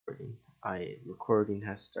recording. Recording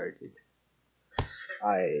has started.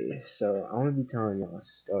 So I'm gonna be telling y'all a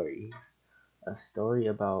story. A story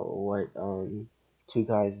about what two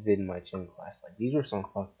guys did in my gym class. Like these were some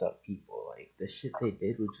fucked up people. Like the shit they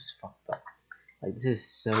did was just fucked up. Like this is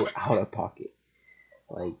so out of pocket.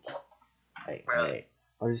 Like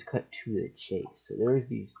I'll just cut to the chase. So there was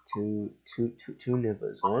these two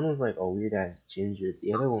niggas. One was like a weird ass ginger.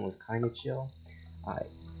 The other one was kind of chill.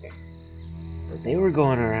 But they were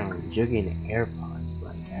going around jugging AirPods.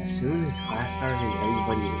 Like as soon as class started and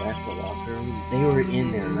everybody left the locker room, they were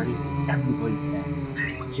in there running everybody's back,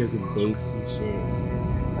 jugging vapes and shit.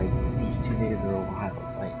 Like these two niggas were wild.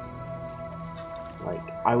 Like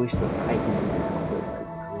I wish that I could do that, but like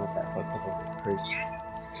I'm not that fucked up of a person.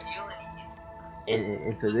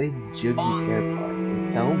 And so they jug these AirPods and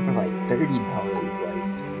sell them for like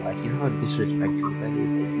 $30. Like you know how disrespectful that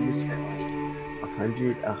is. Like you just spent like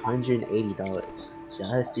 $180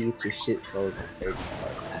 just to get your shit sold for $30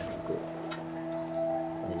 at school.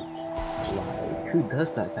 Like who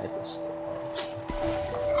does that type of shit?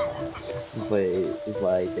 But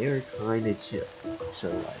like they were kinda chill, so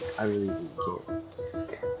like I really didn't care.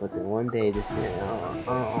 But then one day this man,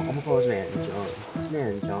 I'm gonna call his man John. This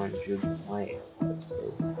man John drew my AirPods,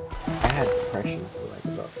 bro. I had depression for like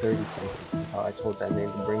about 30 seconds until I told that man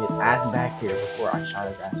to bring his ass back here before I shot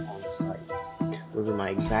his ass on sight. Those are my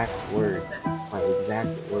exact words.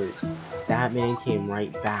 That man came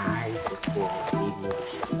right back to school and gave me the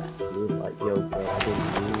shit back. He was like, yo bro, I didn't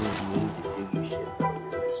mean to do your shit, bro.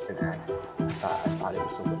 It was just an accident. I thought it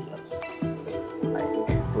was somebody else.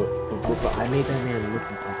 But I made that man look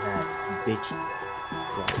like that bitch,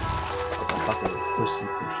 like a fucking pussy.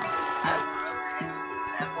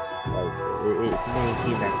 Like, this man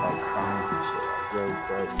came back like crying and shit.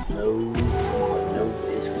 Like, yo, bro, no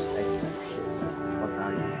disrespect to that shit. Fuck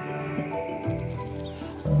out of here.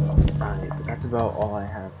 Alright, but that's about all I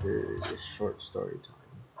have for this short story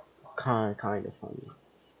time. Kind of funny.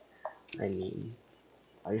 I mean,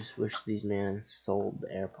 I just wish these men sold the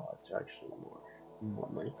AirPods for actually more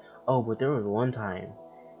money. Oh, but there was one time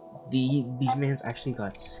these mans actually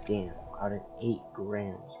got scammed out of 8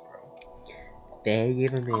 grams, bro. They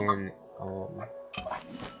gave a man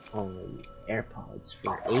AirPods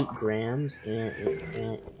for 8 grams and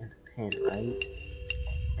a pen, right?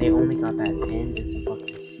 They only got that pen and some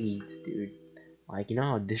fucking seeds, dude. Like, you know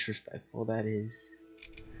how disrespectful that is?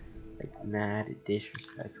 Like, mad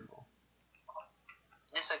disrespectful.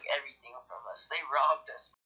 They took everything from us. They robbed